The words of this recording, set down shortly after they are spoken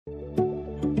The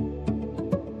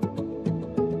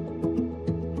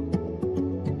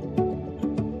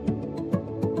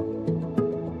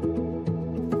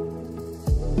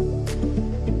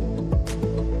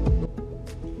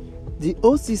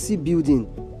OCC building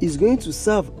is going to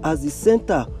serve as the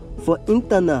center for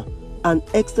internal and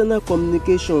external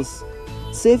communications,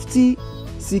 safety,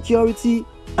 security,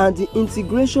 and the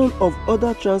integration of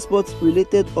other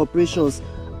transport-related operations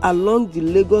along the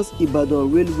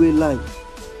Lagos-Ibadan railway line.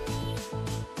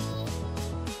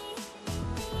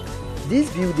 This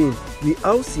building will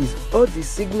house all the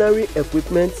signalling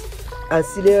equipment,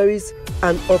 ancillaries,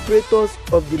 and operators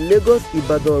of the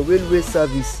Lagos-Ibadan railway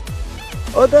service.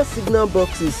 Other signal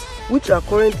boxes which are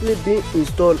currently being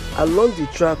installed along the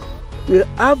track will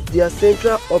have their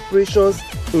central operations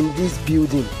in this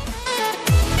building.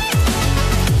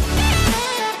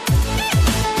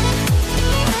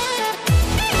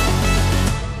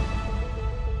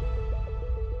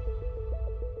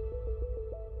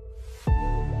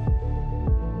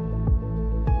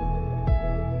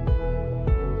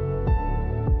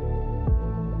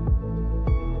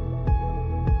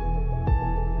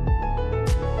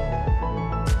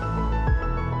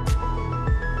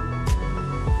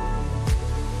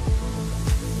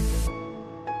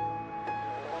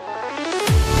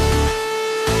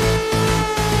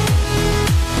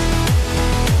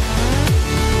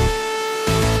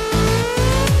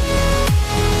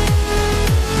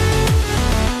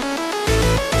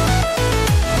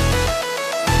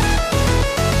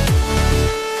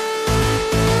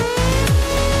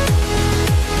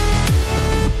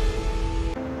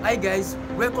 Hi guys,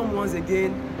 welcome once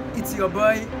again. It's your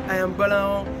boy, I am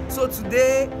Balaon. So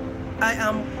today I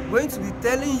am going to be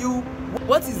telling you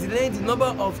what is delaying the number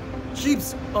of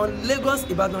trips on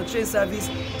Lagos-Ibadan train service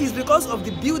is because of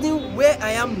the building where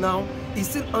I am now is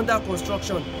still under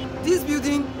construction. This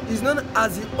building is known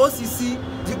as the OCC,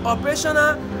 the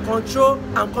Operational Control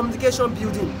and Communication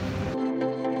Building.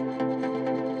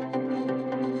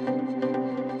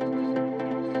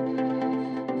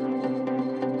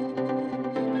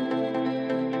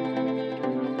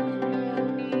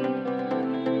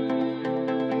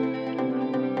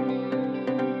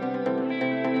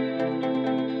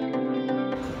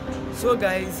 So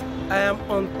guys, I am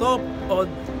on top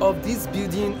of this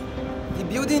building. The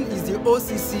building is the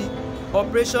OCC,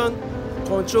 Operation,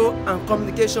 Control and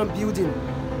Communication Building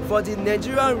for the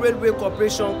Nigerian Railway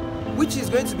Corporation, which is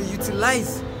going to be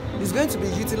utilized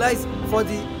for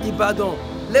the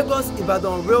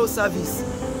Lagos-Ibadan rail service.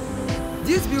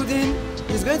 This building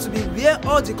is going to be where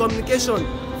all the communication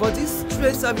for this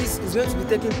train service is going to be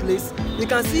taking place. You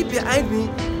can see behind me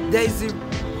there is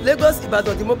the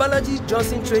Lagos-Ibadan, the Mobalaji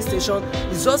Johnson train station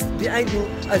is just behind me,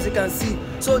 as you can see.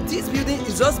 So this building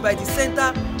is just by the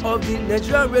center of the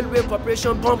Nigerian Railway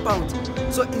Corporation compound.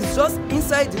 So it's just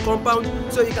inside the compound,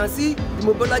 so you can see the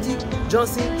Mobalaji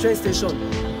Johnson train station.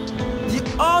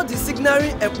 All the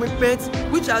signaling equipment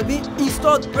which are being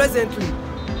installed presently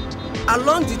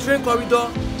along the train corridor,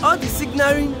 all the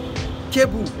signaling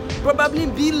cable probably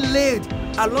being laid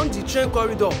along the train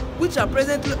corridor which are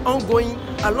presently ongoing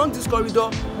along this corridor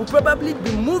will probably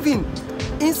be moving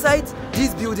inside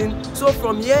this building. So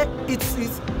from here is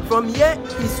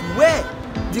where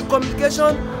the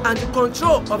communication and the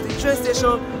control of the train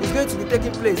station is going to be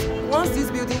taking place. Once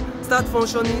this building starts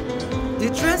functioning,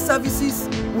 the train services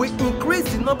will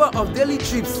increase the number of daily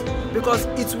trips because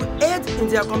it will aid in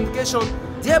their communication,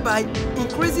 thereby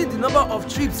increasing the number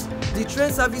of trips the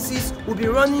train services will be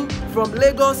running from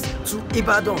Lagos to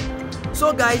Ibadan.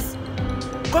 So guys,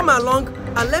 come along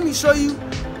and let me show you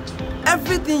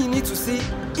everything you need to see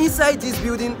inside this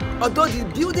building. Although the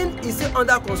building is still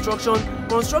under construction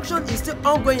is still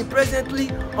ongoing presently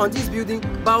on this building,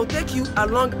 but I'll take you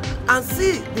along and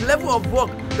see the level of work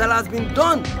that has been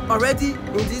done already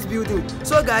in this building.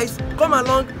 So guys, come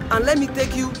along and let me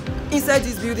take you inside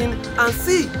this building and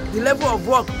see the level of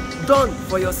work done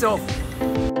for yourself.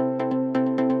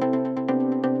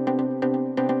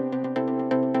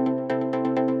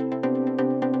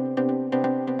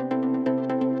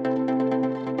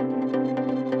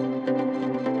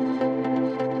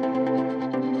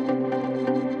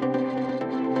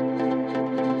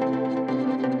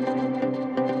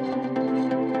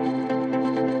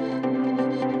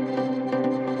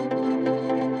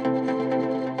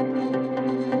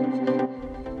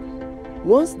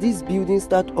 Once this building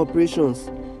starts operations,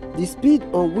 the speed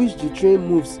on which the train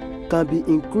moves can be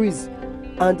increased,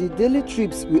 and the daily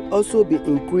trips will also be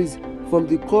increased from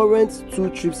the current 2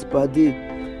 trips per day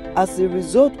as a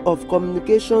result of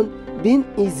communication being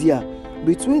easier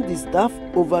between the staff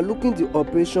overlooking the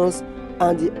operations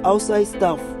and the outside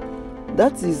staff.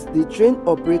 that is the train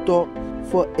operator,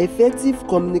 for effective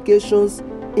communications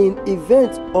in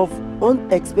event of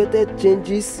unexpected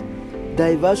changes,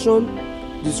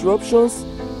 diversion, disruptions,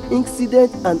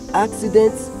 incidents and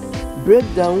accidents,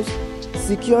 breakdowns,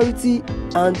 security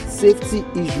and safety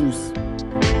issues.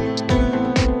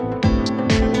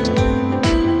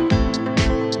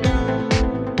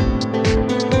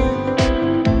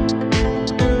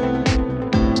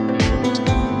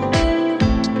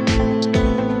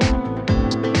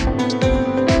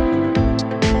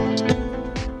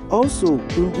 Also,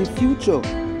 in the future,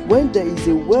 when there is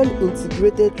a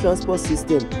well-integrated transport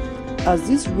system, as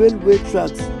these railway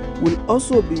tracks will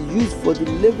also be used for the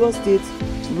Lagos State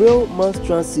Rail Mass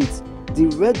Transit, the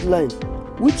Red Line,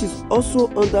 which is also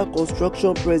under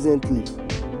construction presently.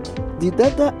 The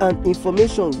data and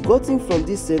information gotten from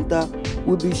this center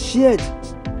will be shared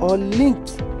or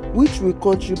linked, which will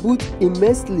contribute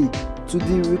immensely to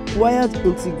the required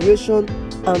integration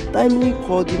and timely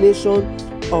coordination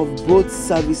of both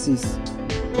services.